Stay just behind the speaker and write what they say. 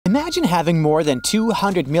Imagine having more than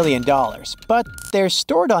 $200 million, but they're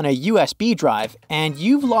stored on a USB drive and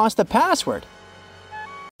you've lost the password.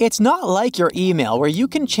 It's not like your email where you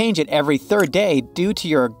can change it every third day due to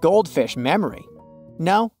your goldfish memory.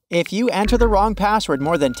 No, if you enter the wrong password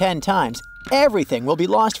more than 10 times, everything will be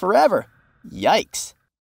lost forever. Yikes!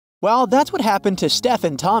 Well, that's what happened to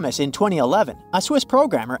Stephen Thomas in 2011, a Swiss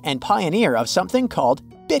programmer and pioneer of something called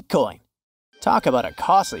Bitcoin. Talk about a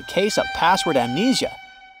costly case of password amnesia.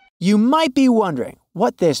 You might be wondering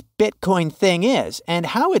what this Bitcoin thing is and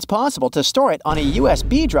how it's possible to store it on a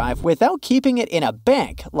USB drive without keeping it in a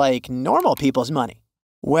bank like normal people's money.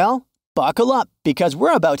 Well, buckle up because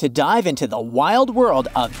we're about to dive into the wild world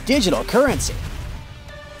of digital currency.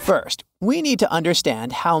 First, we need to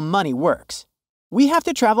understand how money works. We have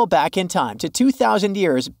to travel back in time to 2000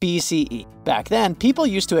 years BCE. Back then, people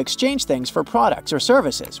used to exchange things for products or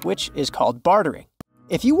services, which is called bartering.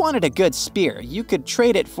 If you wanted a good spear, you could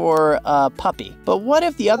trade it for a puppy. But what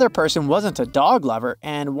if the other person wasn't a dog lover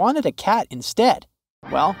and wanted a cat instead?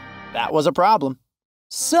 Well, that was a problem.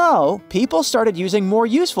 So, people started using more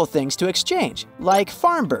useful things to exchange, like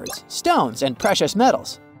farm birds, stones, and precious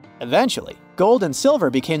metals. Eventually, gold and silver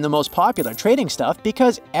became the most popular trading stuff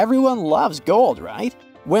because everyone loves gold, right?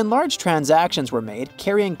 When large transactions were made,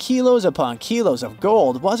 carrying kilos upon kilos of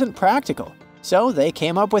gold wasn't practical. So they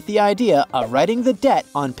came up with the idea of writing the debt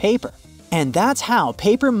on paper. And that's how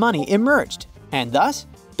paper money emerged. And thus,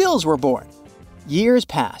 bills were born. Years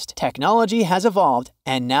passed, technology has evolved,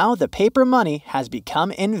 and now the paper money has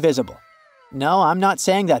become invisible. No, I'm not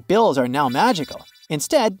saying that bills are now magical.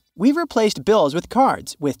 Instead, we've replaced bills with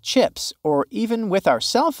cards, with chips, or even with our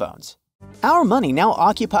cell phones. Our money now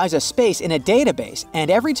occupies a space in a database, and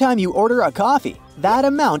every time you order a coffee, that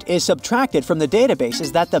amount is subtracted from the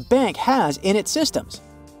databases that the bank has in its systems.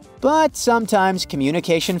 But sometimes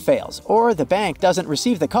communication fails, or the bank doesn't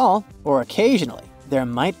receive the call, or occasionally, there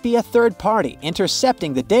might be a third party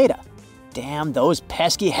intercepting the data. Damn those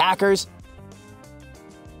pesky hackers!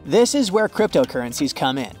 This is where cryptocurrencies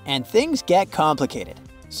come in, and things get complicated.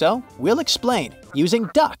 So, we'll explain using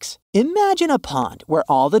ducks. Imagine a pond where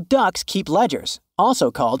all the ducks keep ledgers, also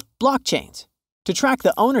called blockchains, to track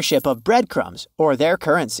the ownership of breadcrumbs, or their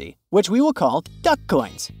currency, which we will call duck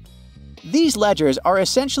coins. These ledgers are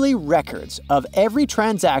essentially records of every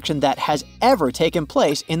transaction that has ever taken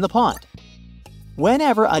place in the pond.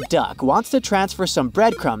 Whenever a duck wants to transfer some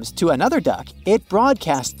breadcrumbs to another duck, it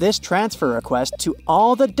broadcasts this transfer request to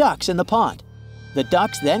all the ducks in the pond. The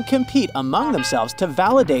ducks then compete among themselves to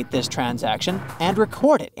validate this transaction and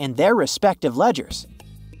record it in their respective ledgers.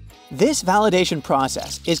 This validation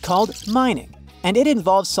process is called mining, and it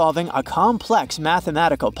involves solving a complex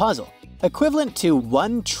mathematical puzzle, equivalent to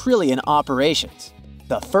 1 trillion operations.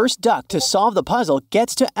 The first duck to solve the puzzle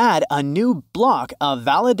gets to add a new block of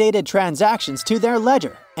validated transactions to their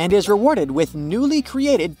ledger and is rewarded with newly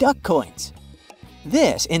created duck coins.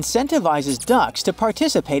 This incentivizes ducks to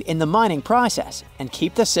participate in the mining process and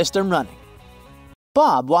keep the system running.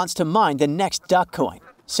 Bob wants to mine the next duck coin,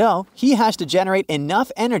 so he has to generate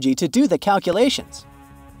enough energy to do the calculations.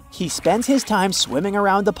 He spends his time swimming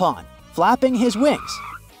around the pond, flapping his wings.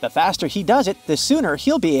 The faster he does it, the sooner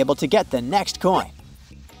he'll be able to get the next coin.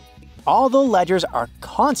 All the ledgers are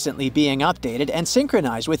constantly being updated and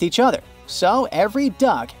synchronized with each other, so every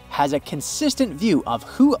duck has a consistent view of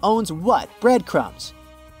who owns what breadcrumbs.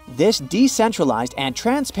 This decentralized and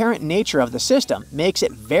transparent nature of the system makes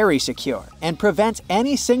it very secure and prevents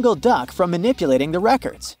any single duck from manipulating the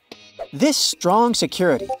records. This strong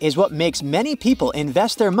security is what makes many people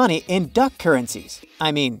invest their money in duck currencies,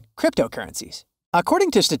 cryptocurrencies.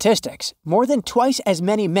 According to statistics, more than twice as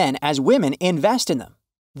many men as women invest in them.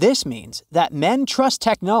 This means that men trust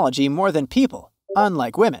technology more than people,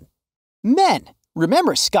 unlike women. Men!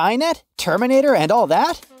 Remember Skynet, Terminator, and all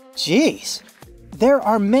that? Jeez! There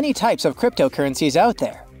are many types of cryptocurrencies out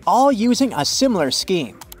there, all using a similar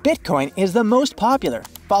scheme. Bitcoin is the most popular,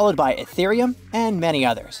 followed by Ethereum and many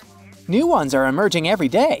others. New ones are emerging every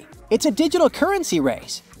day. It's a digital currency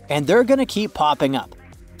race, and they're gonna keep popping up.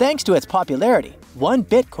 Thanks to its popularity, one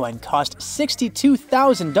Bitcoin cost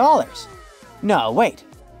 $62,000. No, wait.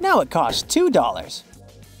 Now it costs $2.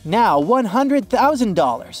 Now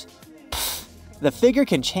 $100,000. The figure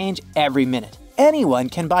can change every minute. Anyone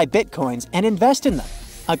can buy Bitcoins and invest in them.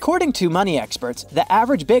 According to money experts, the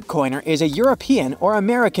average Bitcoiner is a European or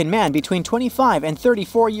American man between 25 and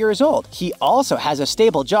 34 years old. He also has a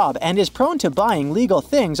stable job and is prone to buying legal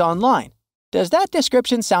things online. Does that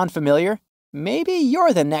description sound familiar? Maybe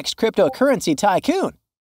you're the next cryptocurrency tycoon.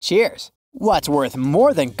 Cheers! What's worth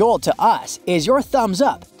more than gold to us is your thumbs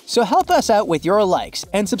up, so help us out with your likes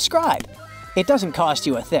and subscribe. It doesn't cost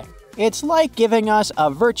you a thing. It's like giving us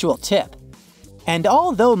a virtual tip. And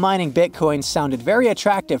although mining Bitcoins sounded very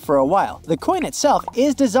attractive for a while, the coin itself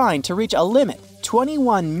is designed to reach a limit,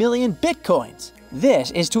 21 million Bitcoins.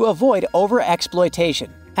 This is to avoid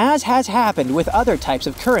over-exploitation, as has happened with other types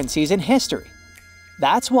of currencies in history.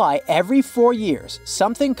 That's why every 4 years,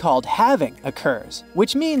 something called halving occurs,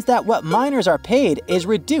 which means that what miners are paid is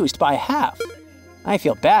reduced by half. I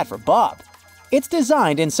feel bad for Bob. It's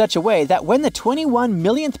designed in such a way that when the 21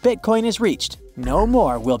 millionth Bitcoin is reached, no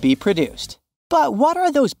more will be produced. But what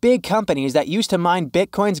are those big companies that used to mine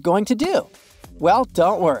Bitcoins going to do? Well,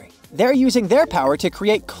 don't worry. They're using their power to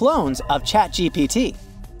create clones of ChatGPT.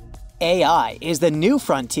 AI is the new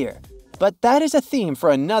frontier, but that is a theme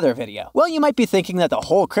for another video. Well, you might be thinking that the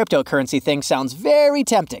whole cryptocurrency thing sounds very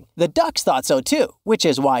tempting. The ducks thought so too, which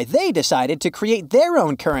is why they decided to create their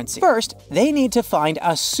own currency. First, they need to find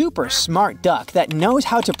a super smart duck that knows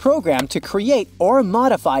how to program to create or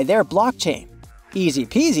modify their blockchain. Easy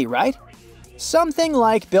peasy, right? Something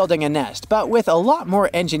like building a nest, but with a lot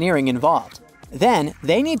more engineering involved. Then,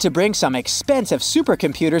 they need to bring some expensive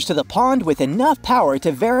supercomputers to the pond with enough power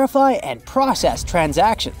to verify and process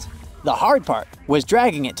transactions. The hard part was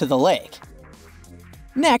dragging it to the lake.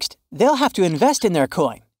 Next, they'll have to invest in their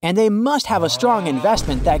coin, and they must have a strong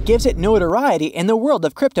investment that gives it notoriety in the world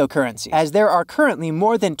of cryptocurrency, as there are currently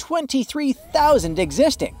more than 23,000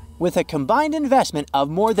 existing, with a combined investment of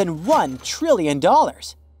more than $1 trillion.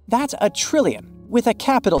 That's a trillion, with a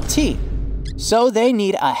capital T. So they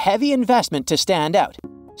need a heavy investment to stand out.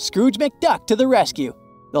 Scrooge McDuck to the rescue.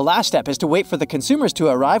 The last step is to wait for the consumers to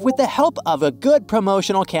arrive with the help of a good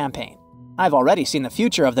promotional campaign. I've already seen the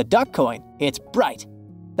future of the duck coin. It's bright.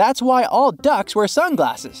 That's why all ducks wear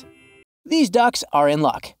sunglasses. These ducks are in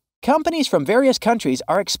luck. Companies from various countries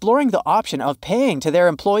are exploring the option of paying to their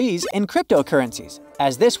employees in cryptocurrencies,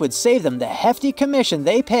 as this would save them the hefty commission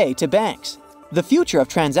they pay to banks. The future of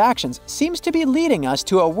transactions seems to be leading us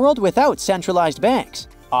to a world without centralized banks.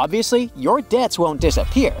 Obviously, your debts won't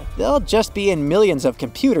disappear. They'll just be in millions of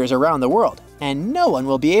computers around the world, and no one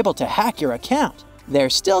will be able to hack your account.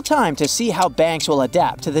 There's still time to see how banks will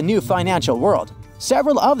adapt to the new financial world.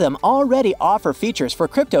 Several of them already offer features for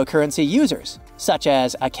cryptocurrency users, such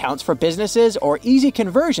as accounts for businesses or easy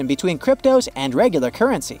conversion between cryptos and regular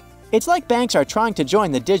currency. It's like banks are trying to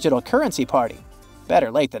join the digital currency party. Better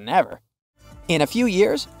late than never. In a few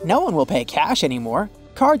years, no one will pay cash anymore.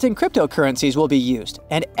 Cards and cryptocurrencies will be used,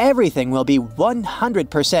 and everything will be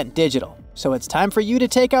 100% digital. So it's time for you to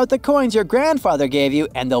take out the coins your grandfather gave you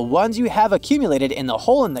and the ones you have accumulated in the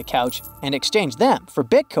hole in the couch and exchange them for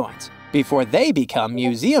Bitcoins before they become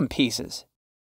museum pieces.